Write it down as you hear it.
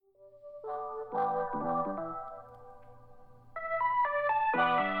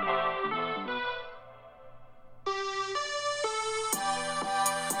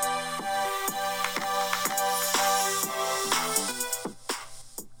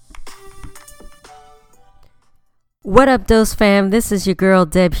What up, Dose fam? This is your girl,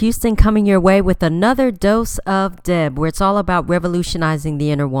 Deb Houston, coming your way with another Dose of Deb, where it's all about revolutionizing the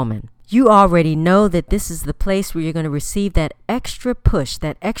inner woman. You already know that this is the place where you're going to receive that extra push,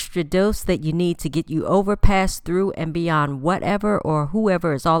 that extra dose that you need to get you over, past, through, and beyond whatever or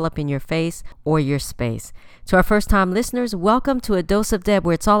whoever is all up in your face or your space. To our first-time listeners, welcome to a Dose of Deb,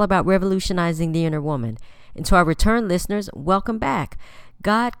 where it's all about revolutionizing the inner woman. And to our return listeners, welcome back.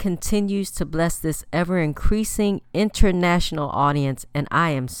 God continues to bless this ever-increasing international audience, and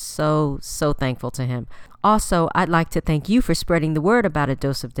I am so thankful to him. Also, I'd like to thank you for spreading the word about A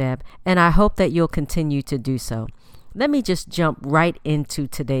Dose of Deb, and I hope that you'll continue to do so. Let me just jump right into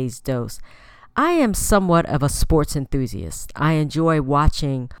today's dose. I am somewhat of a sports enthusiast. I enjoy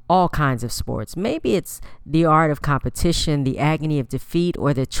watching all kinds of sports. Maybe it's the art of competition, the agony of defeat,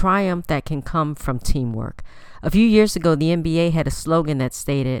 or the triumph that can come from teamwork. A few years ago, the NBA had a slogan that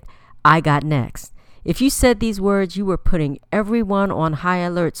stated, "I got next." If you said these words, you were putting everyone on high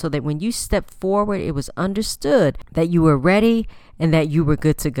alert so that when you stepped forward, it was understood that you were ready and that you were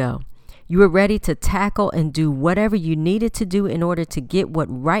good to go. You were ready to tackle and do whatever you needed to do in order to get what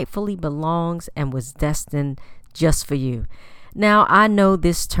rightfully belongs and was destined just for you. Now, I know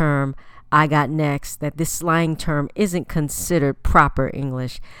this term, "I got next," that this slang term isn't considered proper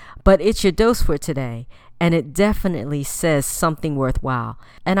English, but it's your dose for today. And it definitely says something worthwhile.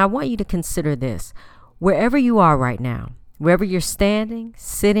 And I want you to consider this. Wherever you are right now, wherever you're standing,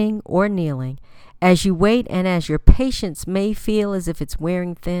 sitting, or kneeling, as you wait and as your patience may feel as if it's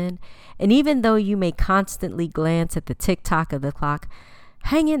wearing thin, and even though you may constantly glance at the tick-tock of the clock,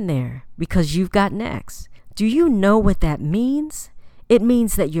 hang in there because you've got next. Do you know what that means? It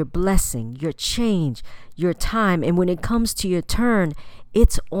means that your blessing, your change, your time, and when it comes to your turn,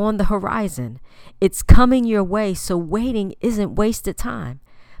 it's on the horizon. It's coming your way, so waiting isn't wasted time.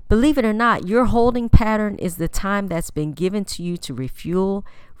 Believe it or not, your holding pattern is the time that's been given to you to refuel,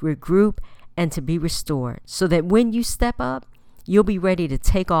 regroup, and to be restored, so that when you step up, you'll be ready to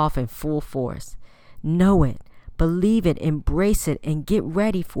take off in full force. Know it, believe it, embrace it, and get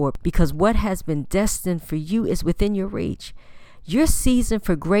ready for it, because what has been destined for you is within your reach. Your season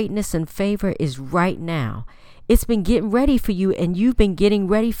for greatness and favor is right now. It's been getting ready for you, and you've been getting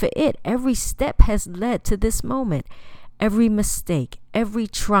ready for it. Every step has led to this moment. Every mistake, every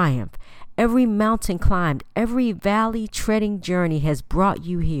triumph, every mountain climbed, every valley treading journey has brought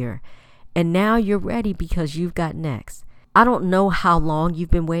you here. And now you're ready because you've got next. I don't know how long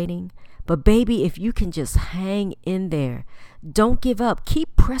you've been waiting, but baby, if you can just hang in there, don't give up.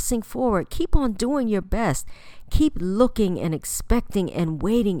 Keep pressing forward. Keep on doing your best. Keep looking and expecting and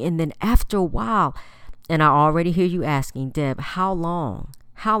waiting. And then after a while, and I already hear you asking, Deb, how long?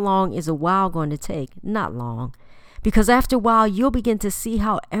 How long is a while going to take? Not long. Because after a while, you'll begin to see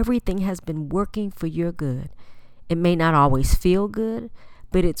how everything has been working for your good. It may not always feel good,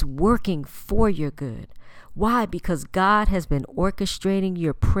 but it's working for your good. Why? Because God has been orchestrating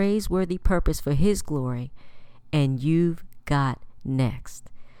your praiseworthy purpose for his glory, and you've got next.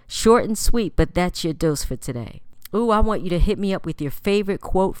 Short and sweet, but that's your dose for today. Ooh, I want you to hit me up with your favorite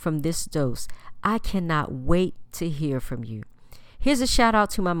quote from this dose. I cannot wait to hear from you. Here's a shout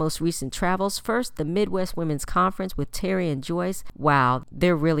out to my most recent travels. First, the Midwest Women's Conference with Terry and Joyce. Wow,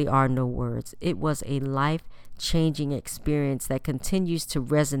 there really are no words. It was a life-changing experience that continues to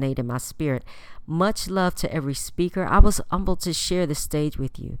resonate in my spirit. Much love to every speaker. I was humbled to share the stage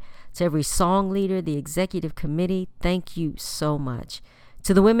with you. To every song leader, the executive committee, thank you so much.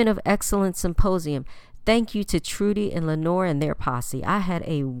 To the Women of Excellence Symposium, thank you to Trudy and Lenore and their posse. I had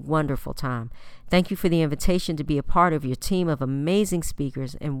a wonderful time. Thank you for the invitation to be a part of your team of amazing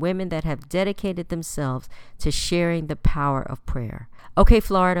speakers and women that have dedicated themselves to sharing the power of prayer. Okay,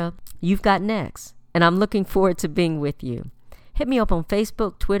 Florida, you've got next, and I'm looking forward to being with you. Hit me up on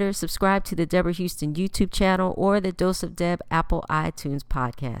Facebook, Twitter, subscribe to the Deborah Houston YouTube channel or the Dose of Deb Apple iTunes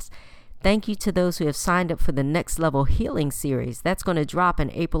podcast. Thank you to those who have signed up for the Next Level Healing series. That's going to drop in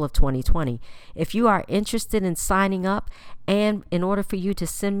April of 2020. If you are interested in signing up, and in order for you to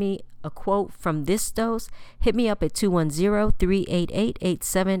send me a quote from this dose, hit me up at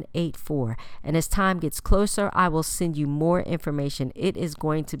 210-388-8784. And as time gets closer, I will send you more information. It is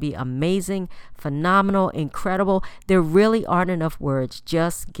going to be amazing, phenomenal, incredible. There really aren't enough words.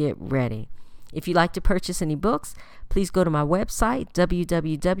 Just get ready. If you'd like to purchase any books, please go to my website,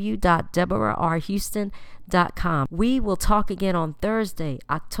 www.deborahrhouston.com. We will talk again on Thursday,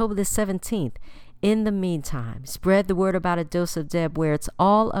 October the 17th. In the meantime, spread the word about A Dose of Deb, where it's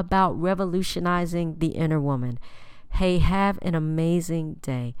all about revolutionizing the inner woman. Hey, have an amazing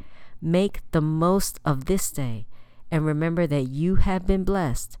day. Make the most of this day. And remember that you have been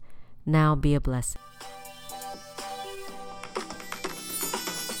blessed. Now be a blessing.